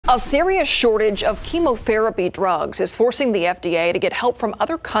A serious shortage of chemotherapy drugs is forcing the FDA to get help from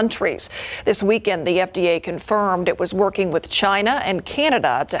other countries. This weekend, the FDA confirmed it was working with China and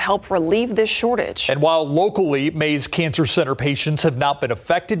Canada to help relieve this shortage. And while locally, Mays Cancer Center patients have not been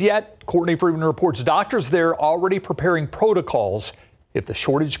affected yet, Courtney Friedman reports doctors there already preparing protocols if the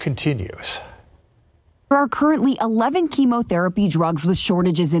shortage continues. There are currently 11 chemotherapy drugs with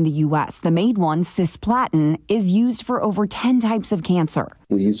shortages in the U.S. The main one, cisplatin, is used for over 10 types of cancer.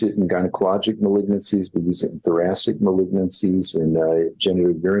 We use it in gynecologic malignancies. We use it in thoracic malignancies and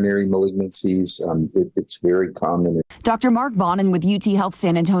genitourinary malignancies. It's very common. Dr. Mark Bonin with UT Health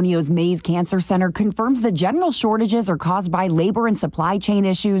San Antonio's Mays Cancer Center confirms the general shortages are caused by labor and supply chain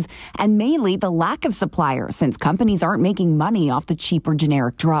issues and mainly the lack of suppliers since companies aren't making money off the cheaper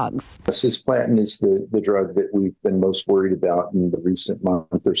generic drugs. Cisplatin is the drug that we've been most worried about in the recent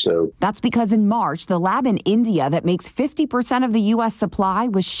month or so. That's because in March, the lab in India that makes 50% of the U.S. supply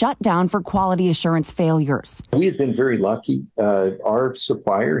was shut down for quality assurance failures. We had been very lucky. Our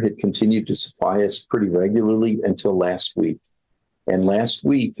supplier had continued to supply us pretty regularly until last week. And last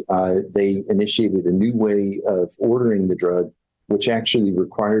week, they initiated a new way of ordering the drug, which actually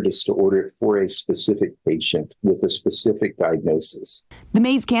required us to order it for a specific patient with a specific diagnosis. The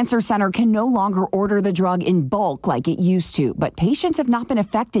Mays Cancer Center can no longer order the drug in bulk like it used to, but patients have not been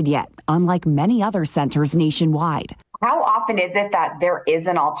affected yet, unlike many other centers nationwide. How often is it that there is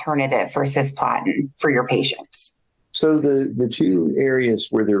an alternative for cisplatin for your patients? So the two areas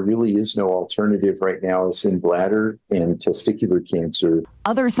where there really is no alternative right now is in bladder and testicular cancer.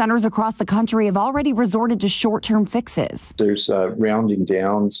 Other centers across the country have already resorted to short-term fixes. There's rounding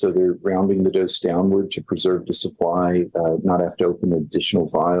down, so they're rounding the dose downward to preserve the supply, not have to open an additional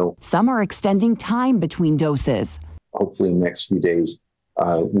vial. Some are extending time between doses. Hopefully in the next few days,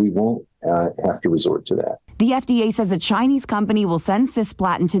 we won't have to resort to that. The FDA says a Chinese company will send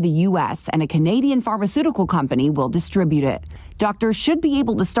cisplatin to the U.S. and a Canadian pharmaceutical company will distribute it. Doctors should be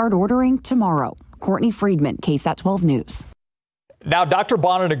able to start ordering tomorrow. Courtney Friedman, KSAT 12 News. Now, Dr.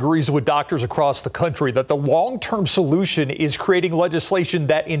 Bonin agrees with doctors across the country that the long-term solution is creating legislation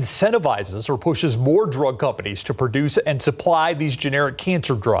that incentivizes or pushes more drug companies to produce and supply these generic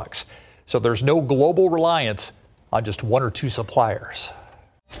cancer drugs. So there's no global reliance on just one or two suppliers.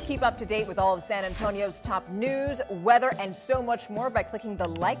 Keep up to date with all of San Antonio's top news, weather, and so much more by clicking the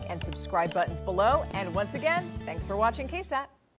like and subscribe buttons below. And once again, thanks for watching KSAT.